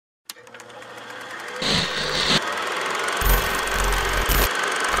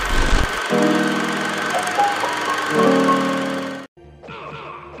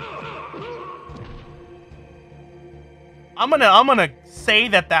I'm gonna say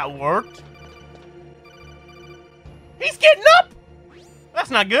that worked. He's getting up!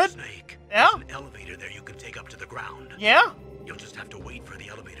 That's not good. Snake, Yeah? there's an elevator there you can take up to the ground. Yeah? You'll just have to wait for the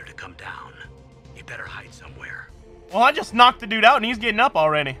elevator to come down. You better hide somewhere. Well, I just knocked the dude out and he's getting up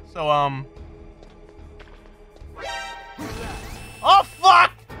already. So, oh,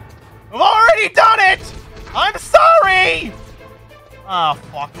 fuck! I've already done it! I'm sorry! Oh,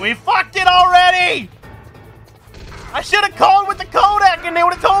 fuck. We fucked it already! I should have called with the Kodak and they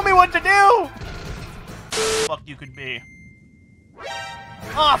would have told me what to do! Fuck you could be.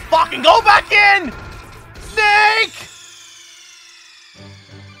 Oh, fucking go back in! Snake!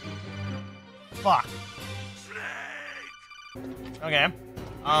 Fuck. Okay.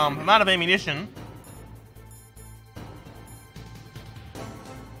 I'm out of ammunition.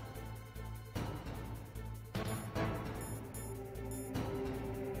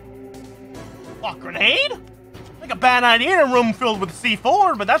 Fuck, grenade? Like a bad idea in a room filled with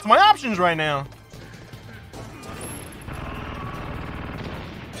C4, but that's my options right now.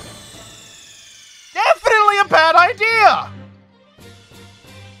 Definitely a bad idea!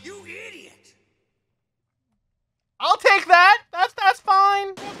 You idiot! I'll take that. That's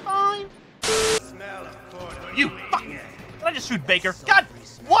fine. That's fine. You fuck! Did I just shoot Baker? God,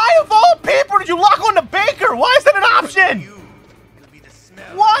 why of all people did you lock on to Baker? Why is that an option?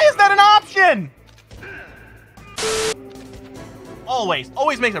 Why is that an option?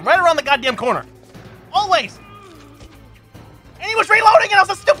 Always makes it right around the goddamn corner. Always. And he was reloading and I was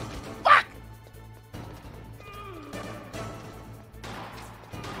a stupid fuck.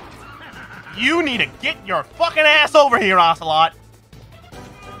 You need to get your fucking ass over here, Ocelot.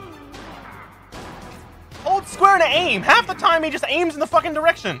 Hold square to aim. Half the time he just aims in the fucking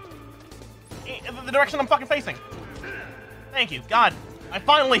direction. The direction I'm fucking facing. Thank you. God, I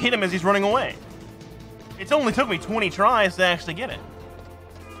finally hit him as he's running away. It's only took me 20 tries to actually get it.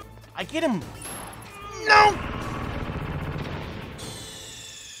 I get him. No!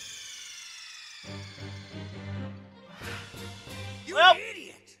 You Well,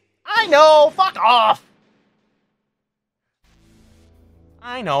 idiot! I know. Fuck off.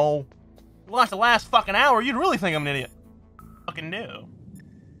 I know. You watch the last fucking hour, you'd really think I'm an idiot. Fucking do.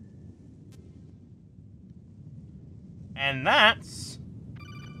 And that's...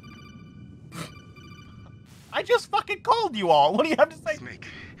 I just fucking called you all. What do you have to say? Snake,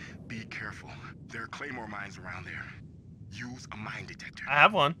 be careful. There are claymore mines around there. Use a mine detector. I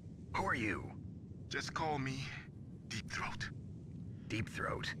have one. Who are you? Just call me Deep Throat. Deep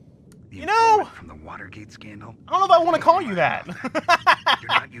Throat. The You know- informant from the Watergate scandal? I don't know if I want to call you that. You're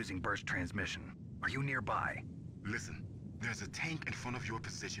not using burst transmission. Are you nearby? Listen, there's a tank in front of your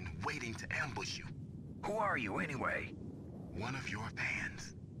position waiting to ambush you. Who are you anyway? One of your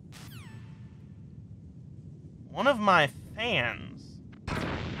fans. One of my fans.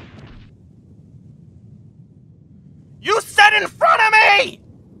 You said in front of me!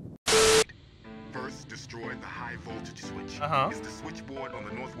 First, destroy the high voltage switch. Uh-huh. It's the switchboard on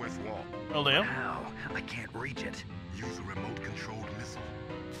the northwest wall. Will do. How? I can't reach it. Use a remote-controlled missile.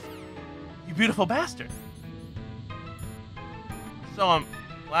 You beautiful bastard. So I'm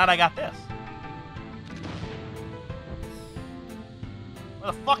glad I got this.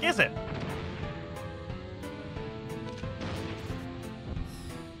 Where the fuck is it?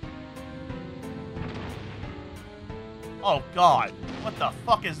 Oh god. What the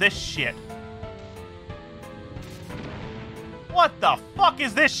fuck is this shit? What the fuck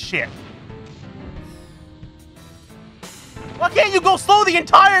is this shit? Why can't you go slow the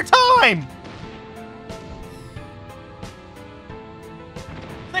entire time?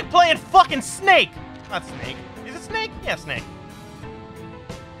 It's like playing fucking Snake. Not Snake. Is it Snake? Yeah, Snake.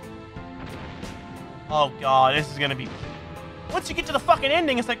 Oh god, this is gonna be... Once you get to the fucking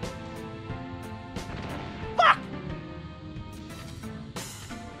ending, it's like... Fuck!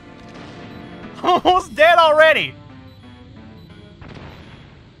 Almost dead already.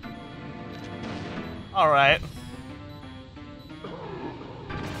 Alright.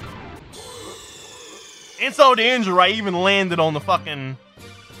 Insult to injury, I even landed on the fucking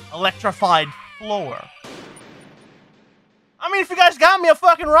electrified floor. I mean, if you guys got me a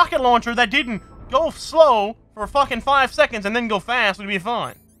fucking rocket launcher that didn't go slow for fucking 5 seconds and then go fast, we'd be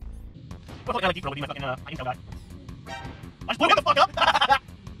fine. What the fuck, I keep rolling my fucking, intel guy. I just blew it the fuck up!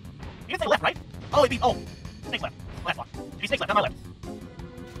 You didn't say left, right? Oh, it'd be, oh, Snake's left. Left one. It'd be Snake's left, not my left.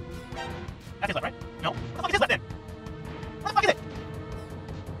 That's his left, right? No? What the fuck is his left then? What the fuck is it?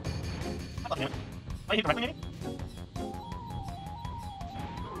 I fucking knew it. I hit the right one, maybe?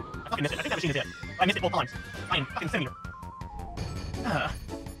 I fucking missed it. I think that machine is it. I missed it both times. I am fucking sitting here.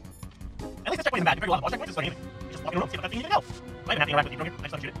 At least this checkpoint isn't bad. Compared to a lot of boss checkpoints, it's starting anyway. just walk in the room, see if that's where you need to go. I don't even have to interact with you, I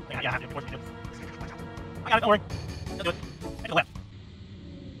just don't shoot it. Yeah, I have to, of course you do. I got it, don't worry. Just do it. Take the left.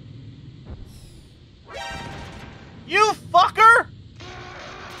 You fucker!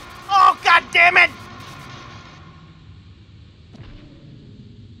 Oh, god damn it!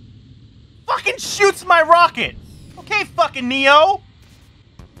 Fucking shoots my rocket! Okay, fucking Neo!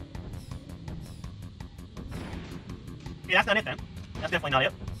 Okay, that's not it then. That's definitely not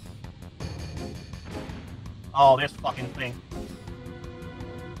it. Oh, this fucking thing.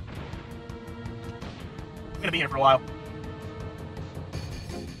 I'm gonna be here for a while.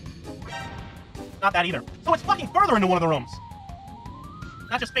 Not that either. So it's fucking further into one of the rooms.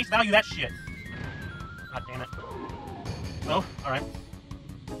 Not just face value that shit. God damn it. Oh, alright.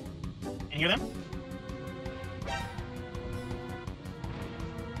 Can you hear them?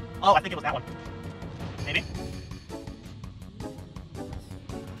 Oh, I think it was that one. Maybe.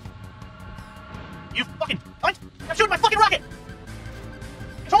 You fucking cunt! I'm shooting my fucking rocket!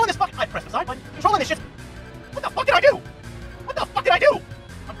 Controlling this fucking... I pressed the side button. Controlling this shit. What the fuck did I do? What the fuck did I do?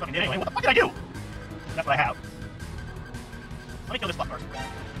 I'm fucking dead anyway. What the fuck did I do? That's what I have. Let me kill this fuck first.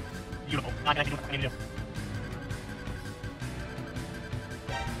 Beautiful. Not gonna do what I need to do.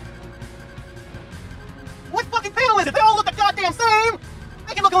 What fucking panel is it? They all look the goddamn same!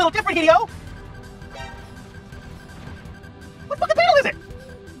 They can look a little different, Hideo! What fucking panel is it?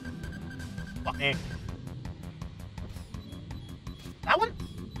 Fuck me. That one?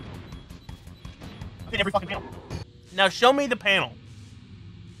 I think every fucking panel. Now show me the panel.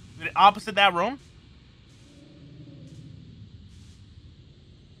 Is it opposite that room?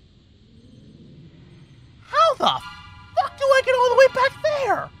 How the fuck do I get all the way back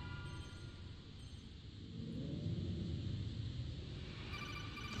there?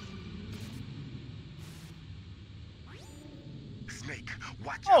 Snake,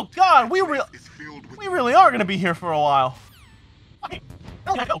 watch Oh out. god, we It's filled with really are gonna be here for a while. Okay,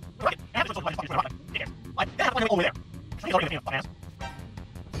 I gotta go. Rocket. I have to go fucking rocket. Take it. Like, I have to go over there. He's already gonna be a fucking ass.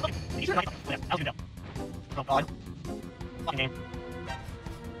 Okay, you sure not fucking ass. How's it go? Oh god. Fucking game.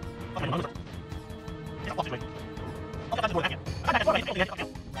 Fucking game. Yeah, fuck situation. Okay, that's the door. Back in. I'm back in.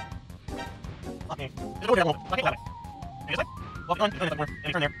 Okay, fucking there's a door there. Okay, that way. This way. Walk on. Turn there. And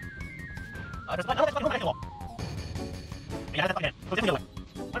you turn there. There's a button. No, that's fucking door. Back in the wall. Yeah, that's fucking it. Go the other way.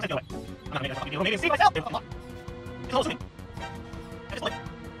 I'm just the other way. I'm not gonna make a fucking deal. Maybe see myself. They're fucking locked. It's all swimming. I just like.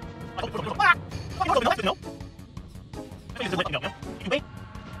 Ah! Fucking open. No. I think it's just letting go, you know? If you wait,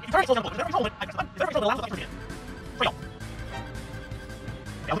 if you turn it slow down, if you control it, I press the button. If you control it, allows the button to straight on.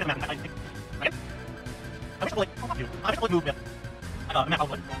 Yeah, look at the map. I think. Right? I wish the bullet. Oh, fuck you. I wish the bullet moved with a map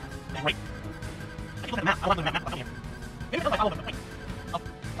output. Great. I can look at the map. I want to look at the map. Come here. Maybe it's not like output. Wait. Oh.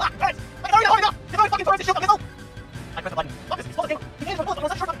 Ah, guys! Wait, hurry up! Get on fucking towards the shield, fucking missile! I press the button. Fuck this. It's supposed to go. You can't use my bullets. I'm on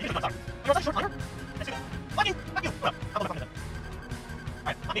such short time. I'm sorry. You're on such short time. That's it. Fucking. Fuck you. Well, I'll look at it.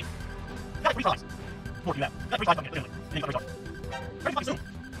 Alright, fuck me. You got 3 tries. 4 you have. You got 3 tries fucking literally. And then you got 3 tries. Very fucking soon.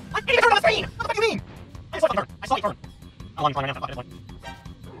 I can't even turn on the screen! What the fuck do you mean? I saw it burn. I saw it burn. How long are you trying right now? Fuck it, okay.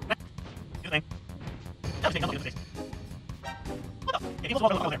 Do the thing. That was taking. What the? Yeah, people's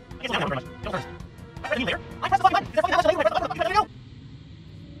walking over there. I can't slow down very much. Don't first. I pressed you there. I pressed the fucking button. Is that fucking how much I pressed the button? You better go.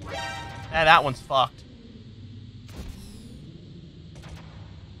 Yeah, that one's fucked.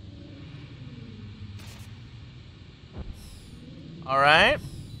 Alright.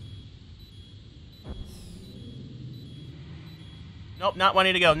 Nope, not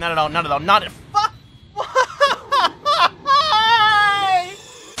wanting to go. Not at all. Not at all. Not at. Fuck! Why?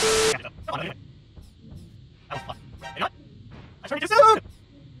 That was fucked. Maybe not. I started too soon!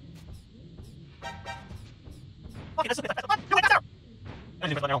 Fuck it, that's the button. Do it faster! I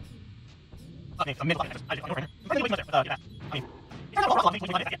didn't press the button. Okay, I'm mid-fucking. I just over here. I'm trying to get there. Get that. I mean, you turn the whole thing.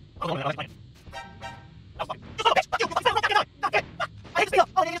 I can't. Oh, no, I was playing. That was fucking. You son of a bitch! Fuck you! Fuck you! Fuck you! Fuck you! I hate speed up!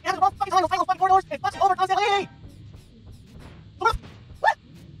 Oh, yeah, you have to fucking time those fucking corridors! It's fucking over constantly! What? What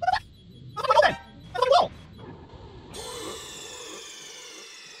the fuck? What's going on then? That's a wall!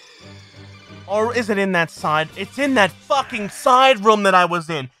 Or is it in that side? It's in that fucking side room that I was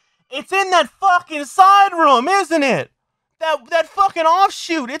in. It's in that fucking side room, isn't it? That fucking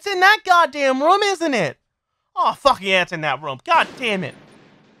offshoot. It's in that goddamn room, isn't it? Oh, fuck yeah, it's in that room. God damn it.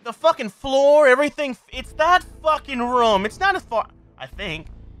 The fucking floor, everything. It's that fucking room. It's not as far... I think.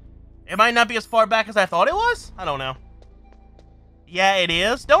 It might not be as far back as I thought it was? I don't know. Yeah, it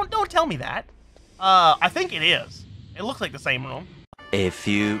is. Don't tell me that. I think it is. It looks like the same room. A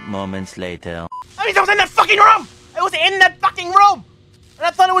few moments later. That means I was in that fucking room! I was in that fucking room! And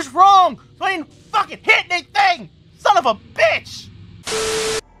I thought it was wrong! So I didn't fucking hit anything! Son of a bitch!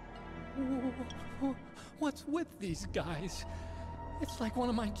 What's with these guys? It's like one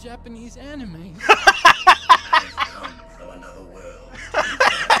of my Japanese animes. come from another world.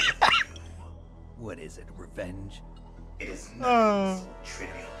 What is it, revenge? It is nothing so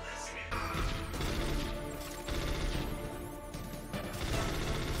trivial as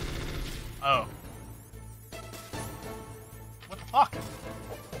Oh. What the fuck?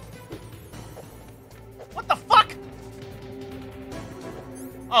 What the fuck?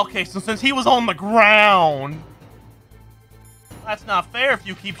 Okay, so since he was on the ground... That's not fair if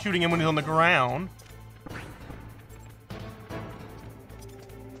you keep shooting him when he's on the ground.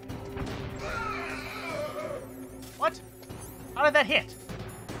 What? How did that hit?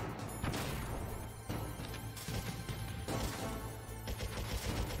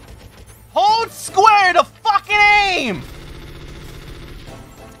 Hold square to fucking aim!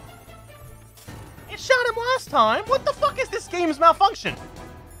 It shot him last time. What the fuck is this game's malfunction?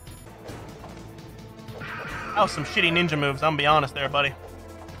 That was some shitty ninja moves, I'm gonna be honest there, buddy.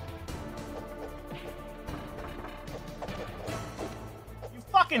 You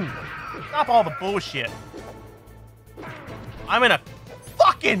fucking... Stop all the bullshit. I'm in a...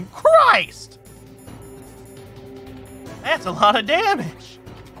 Fucking Christ! That's a lot of damage.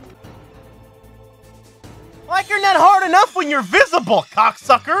 Like you're not hard enough when you're visible,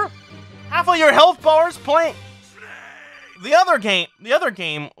 cocksucker! Half of your health bars playing... The other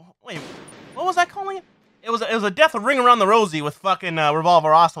game... Wait, what was I calling it? It was a Death of Ring Around the Rosie with fucking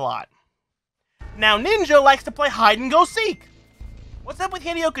Revolver Ocelot. Now Ninja likes to play hide-and-go-seek. What's up with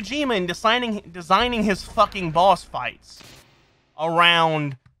Hideo Kojima and designing his fucking boss fights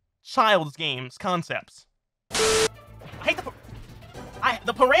around child's games concepts? I hate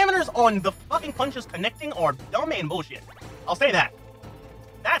the parameters on the fucking punches connecting are dumb and bullshit. I'll say that.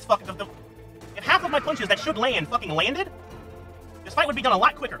 That's fucking... If half of my punches that should land fucking landed, this fight would be done a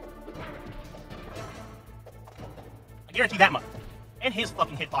lot quicker. I guarantee that much. And his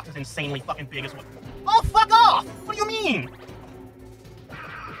fucking hitbox is insanely fucking big as well. Oh, fuck off! What do you mean?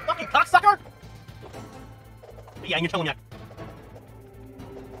 Fucking cocksucker? Yeah, and you're telling me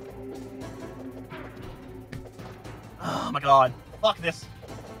Oh my god. Fuck this.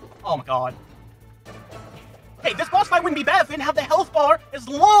 Oh my god. Hey, this boss fight wouldn't be bad if it didn't have the health bar as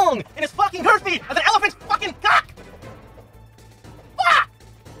long and as fucking girthy as an elephant's fucking cock! Fuck!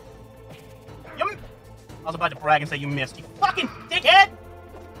 I was about to brag and say you missed, you fucking dickhead!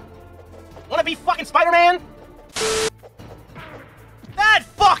 Wanna be fucking Spider-Man? That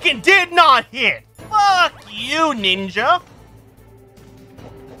fucking did not hit! Fuck you, ninja!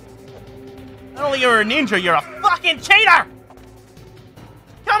 Not only you're a ninja, you're a fucking cheater!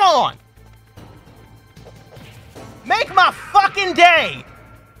 Come on! Make my fucking day!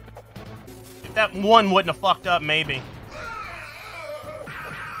 If that one wouldn't have fucked up, maybe.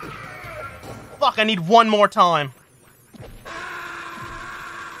 Fuck, I need one more time.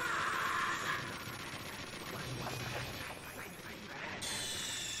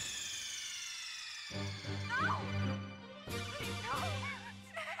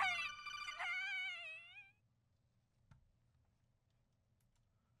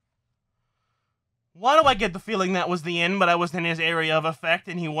 Why do I get the feeling that was the end, but I was in his area of effect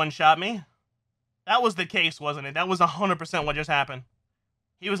and he one-shot me? That was the case, wasn't it? That was 100% what just happened.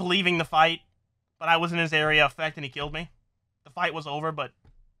 He was leaving the fight, but I was in his area of effect and he killed me. The fight was over, but...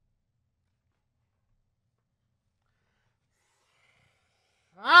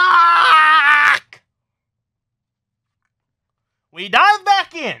 Fuck! We dive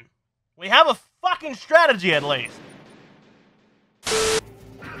back in. We have a fucking strategy at least.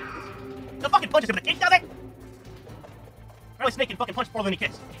 The fucking punches him in the kick, does it? Apparently Snake can fucking punch more than he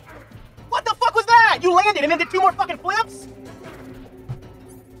kicks. What the fuck was that? You landed and then did 2 more fucking flips?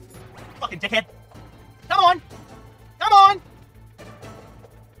 Fucking dickhead. Come on. Come on.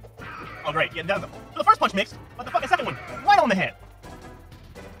 Oh, great. Yeah, so the first punch mixed, but the fucking second one, right on the head.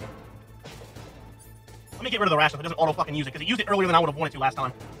 Let me get rid of the rash so it doesn't auto-fucking use it, because it used it earlier than I would have wanted to last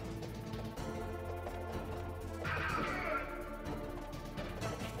time.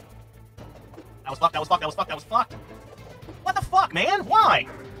 That was fucked, that was fucked, that was fucked, that was fucked. What the fuck, man? Why?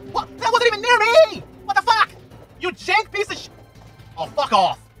 What? That wasn't even near me! What the fuck? You jank piece of sh... Oh, fuck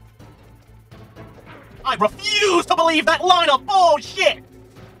off. I refuse to believe that line of bullshit!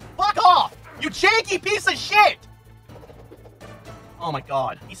 Fuck off! You janky piece of shit! Oh my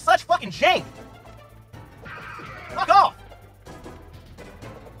god. He's such fucking jank! Fuck off!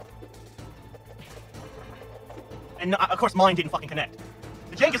 And of course mine didn't fucking connect.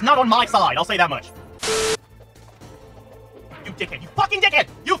 The jank is not on my side, I'll say that much. You dickhead, you fucking dickhead!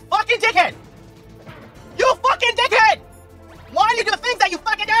 You fucking dickhead! You fucking dickhead! Why do you do the things that you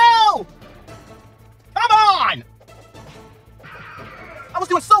fucking do? Come on! I was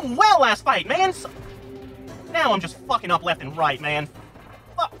doing so well last fight, man! So... Now I'm just fucking up left and right, man.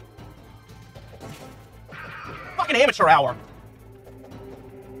 Fuck. Fucking amateur hour.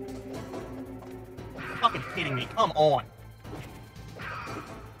 Fucking kidding me. Come on.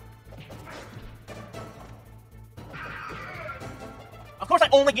 Of course I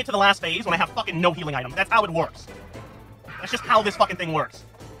only get to the last phase when I have fucking no healing items. That's how it works. That's just how this fucking thing works.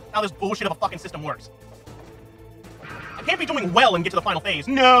 How this bullshit of a fucking system works. I can't be doing well and get to the final phase.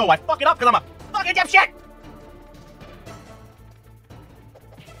 No, I fuck it up because I'm a fucking dipshit!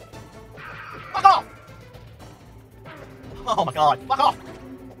 Fuck off! Oh my god, fuck off!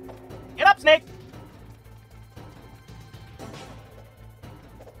 Get up, Snake!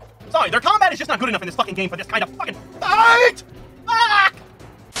 Sorry, their combat is just not good enough in this fucking game for this kind of fucking fight! Fuck!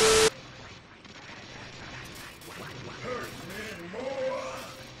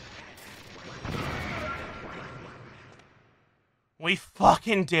 We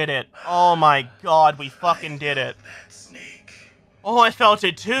fucking did it. Oh my god, we fucking did it. That snake. Oh, I felt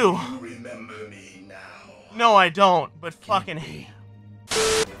it too. You remember me now. No, I don't, but fucking...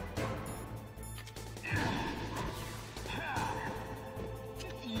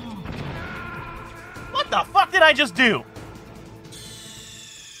 What the fuck did I just do?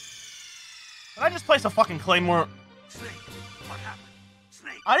 Did I just place a fucking claymore? Snake, what happened?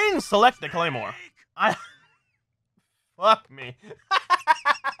 Snake. I didn't select the claymore. I... Fuck me.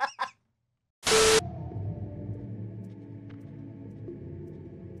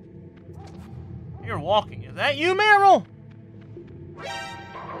 You're walking. Is that you, Meryl?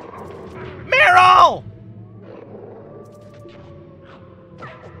 Meryl!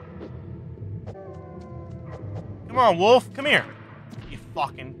 Come on, Wolf. Come here. You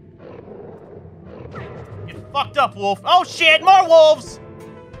fucking... Get fucked up, Wolf. Oh, shit! More wolves!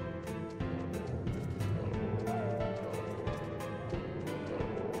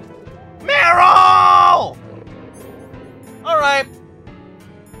 Meryl! Alright.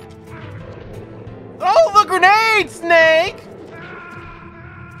 Throw the grenade, Snake!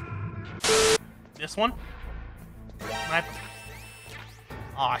 This one?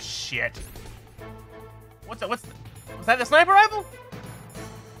 Aw, shit. What's that? Was that the sniper rifle?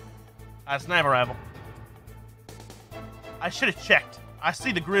 Sniper rifle. I should have checked. I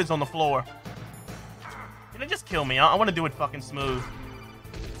see the grids on the floor. Can it just kill me? I want to do it fucking smooth.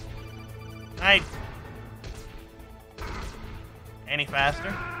 Any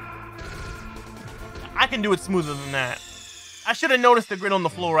faster? I can do it smoother than that. I should have noticed the grid on the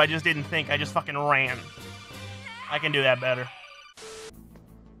floor. I just didn't think. I just fucking ran. I can do that better.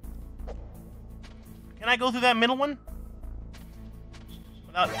 Can I go through that middle one?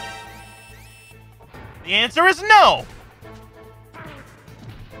 Without... The answer is no!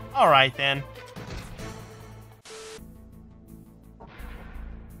 Alright then.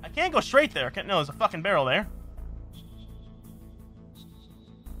 I can't go straight there. No, there's a fucking barrel there.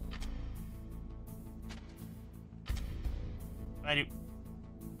 What I do?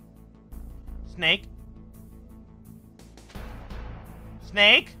 Snake?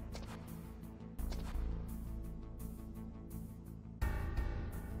 Snake?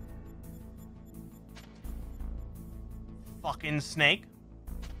 Fucking snake.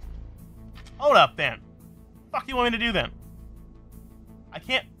 Hold up then. Fuck you want me to do then? I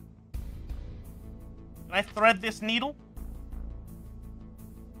can't... Can I thread this needle?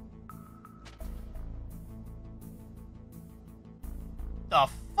 The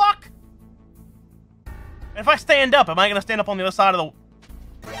fuck? If I stand up, am I gonna stand up on the other side of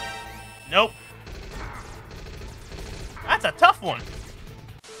the... Nope. That's a tough one.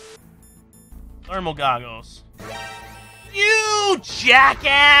 Thermal goggles. You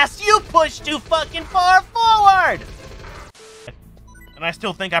jackass! You pushed too fucking far forward! And I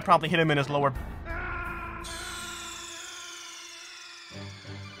still think I probably hit him in his lower...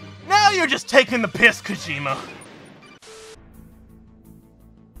 Now you're just taking the piss, Kojima.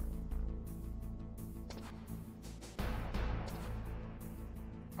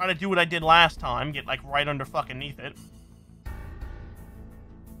 Try to do what I did last time, get like right under fucking neath it.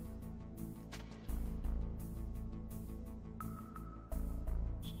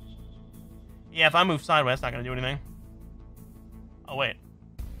 Yeah, if I move sideways, it's not gonna do anything. Oh, wait.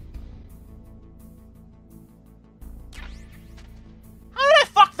 How did I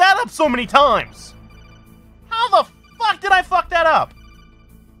fuck that up so many times? How the fuck did I fuck that up?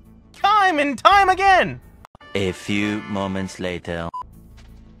 Time and time again! A few moments later.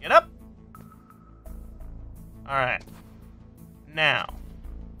 Get up. Alright. Now.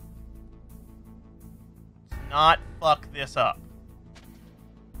 Let's not fuck this up.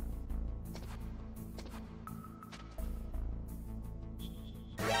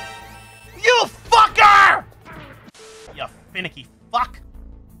 You fucker! Finicky fuck.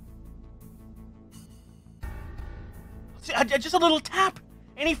 See, just a little tap,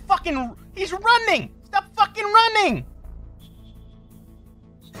 and he's running! Stop fucking running!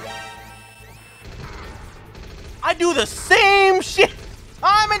 I do the same shit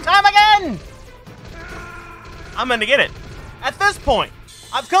time and time again! I'm gonna get it. At this point,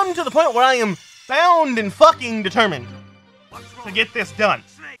 I've come to the point where I am bound and fucking determined to get this done.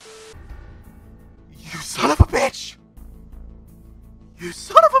 You son of a bitch! You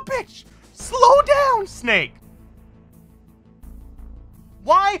son of a bitch! Slow down, Snake!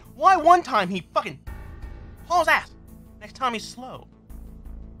 Why one time he fucking hauls ass? Next time he's slow.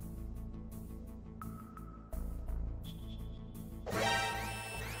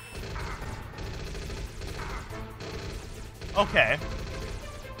 Okay.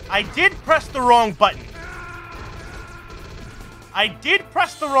 I did press the wrong button. I did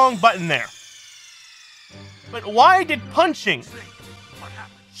press the wrong button there. But why did punching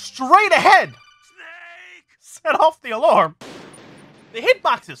straight ahead set off the alarm? The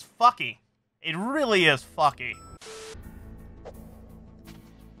hitbox is fucky. It really is fucky.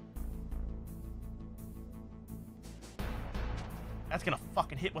 That's gonna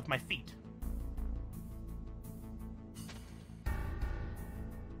fucking hit with my feet.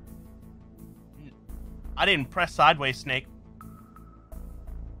 I didn't press sideways, Snake.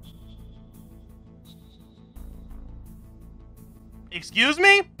 Excuse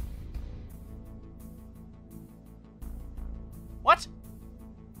me? What?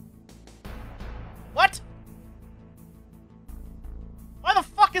 What? Why the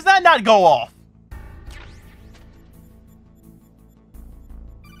fuck does that not go off?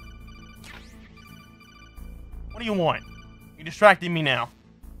 What do you want? You're distracting me now.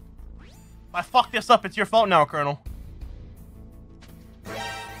 If I fuck this up, it's your fault now, Colonel.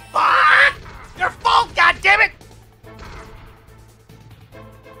 Fuck! Your fault, goddammit!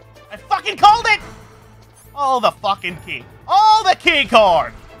 I fucking called it! Oh, the fucking key. Oh, the key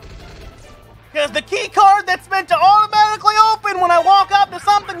card! Because the key card that's meant to automatically open when I walk up to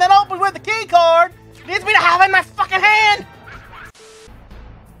something that opens with the key card needs me to have it in my fucking hand!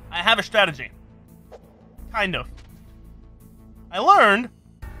 I have a strategy. Kind of. I learned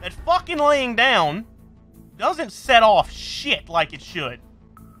that fucking laying down doesn't set off shit like it should.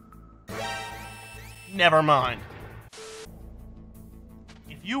 Never mind.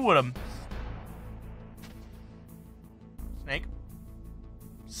 If you would've... Snake?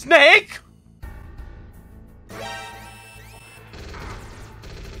 Snake?!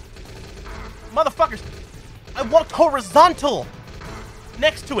 Motherfuckers! I walked horizontal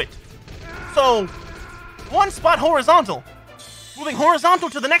next to it. So, one spot horizontal. Moving horizontal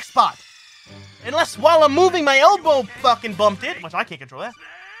to the next spot. Unless while I'm moving my elbow fucking bumped it, which I can't control that.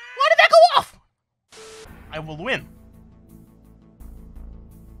 Why did that go off? I will win.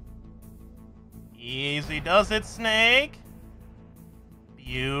 Easy does it, Snake.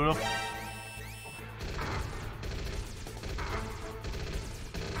 Beautiful.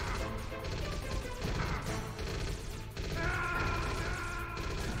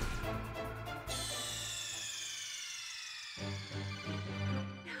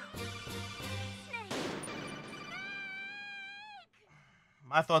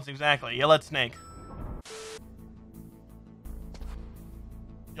 My thoughts exactly. Yell at Snake.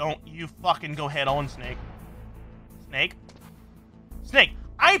 Don't you fucking go head on, Snake. Snake? Snake!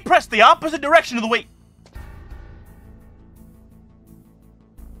 I pressed the opposite direction of the way...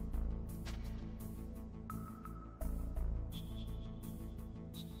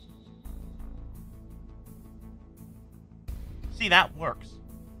 See, that works.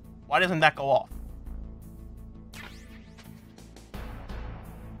 Why doesn't that go off?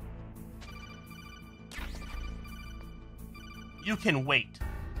 You can wait.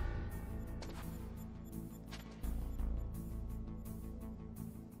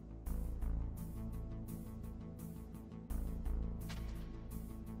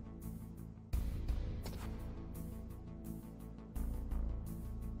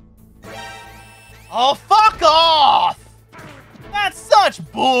 Oh, fuck off! That's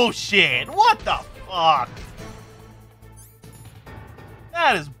such bullshit! What the fuck?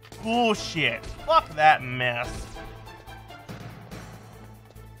 That is bullshit. Fuck that mess.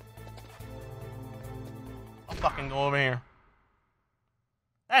 I'll fucking go over here.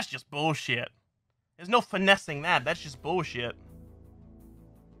 That's just bullshit. There's no finessing that. That's just bullshit.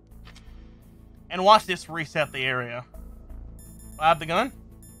 And watch this reset the area. I have the gun?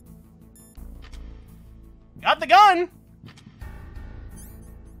 Got the gun!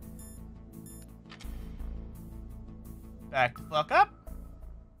 Back the fuck up.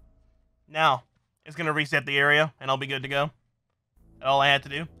 Now, it's gonna reset the area, and I'll be good to go. That's all I had to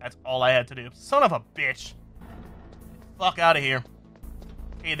do? That's all I had to do. Son of a bitch. Fuck out of here.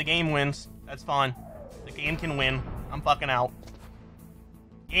 Okay, the game wins. That's fine. The game can win. I'm fucking out.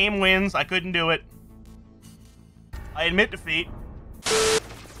 Game wins. I couldn't do it. I admit defeat.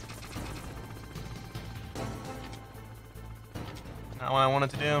 Not what I wanted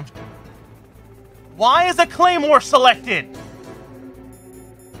to do. Why is a claymore selected?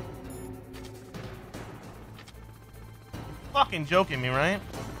 Fucking joking me, right?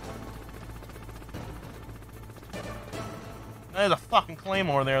 There's a fucking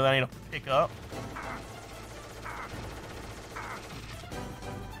claymore there that I need to pick up.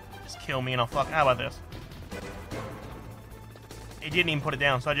 Just kill me and I'll fuck. How about this? He didn't even put it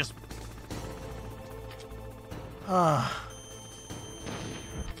down, so I just...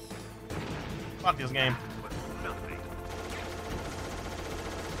 Fuck this game.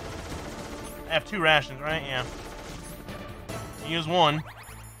 I have 2 rations, right? Yeah. Use 1.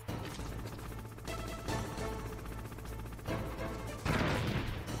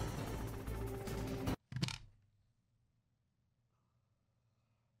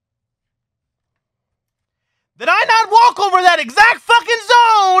 Did I not walk over that exact fucking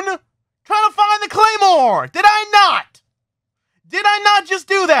zone trying to find the claymore? Did I not? Did I not just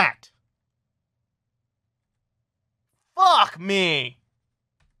do that? Fuck me.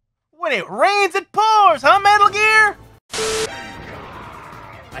 When it rains, it pours, huh, Metal Gear?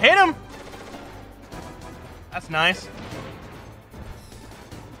 I hit him. That's nice.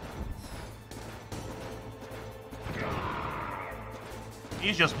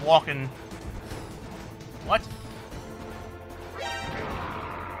 He's just walking. What?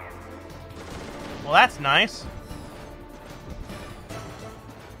 Well, that's nice.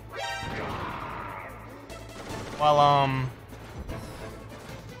 Well,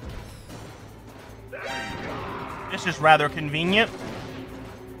 this is rather convenient.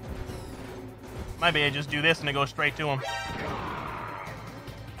 Maybe I just do this and it goes straight to him.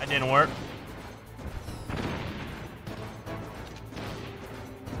 That didn't work.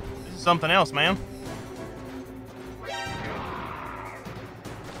 This is something else, man.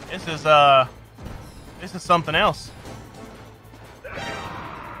 This is something else.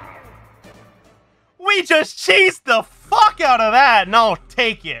 We just cheesed the fuck out of that. No,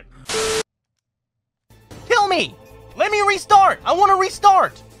 take it. Kill me. Let me restart. I want to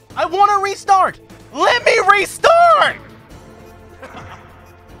restart. I want to restart. Let me restart.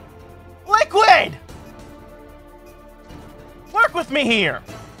 Liquid. Work with me here.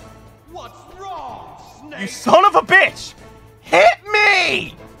 What's wrong, Snake? You son of a bitch. Hit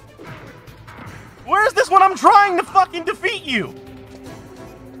me. Where is this when I'm trying to fucking defeat you?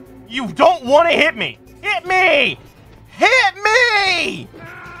 You don't want to hit me. Hit me. Hit me.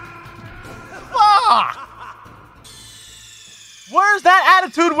 Fuck. Where's that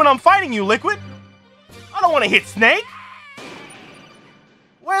attitude when I'm fighting you, Liquid? I don't want to hit Snake.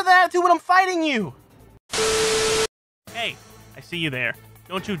 Where's the attitude when I'm fighting you? Hey, I see you there.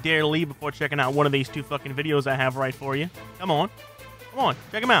 Don't you dare leave before checking out one of these 2 fucking videos I have right for you. Come on. Come on,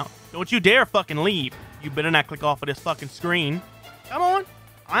 check them out. Don't you dare fucking leave. You better not click off of this fucking screen. Come on.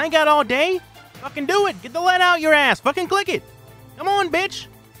 I ain't got all day. Fucking do it. Get the lead out your ass. Fucking click it. Come on, bitch.